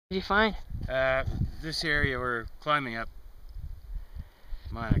What did you find? This area we're climbing up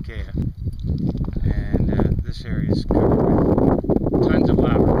Mauna Kea, and this area is covered with tons of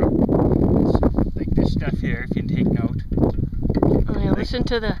lava. It's like this stuff here, if you take note. Oh yeah, listen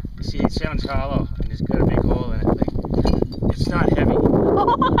to the... See, it sounds hollow, and it's got a big hole in it. Like, it's not heavy.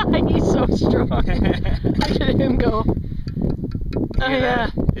 He's so strong. Look at him go. Oh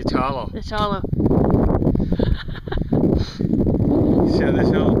yeah. It's hollow. It's hollow. So this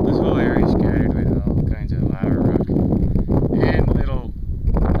whole area is scattered with all kinds of lava rock and little.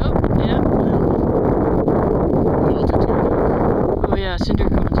 Oh yeah. Multitude. Oh yeah, cinder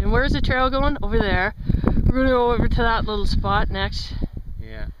cones. And where's the trail going? Over there. We're gonna go over to that little spot next.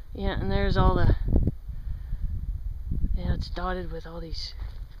 Yeah. Yeah, and there's all the. Yeah, it's dotted with all these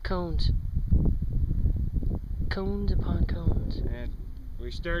cones. Cones upon cones. And we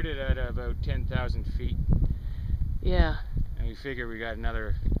started at about 10,000 feet. Yeah. And we figure we got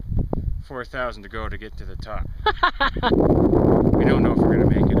another 4,000 to go to get to the top. We don't know if we're going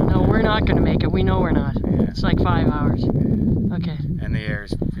to make it. No, we're not going to make it. We know we're not. Yeah. It's like 5 hours. Okay. And the air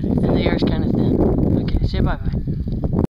is pretty thin. And the air's kind of thin. Okay, say bye-bye.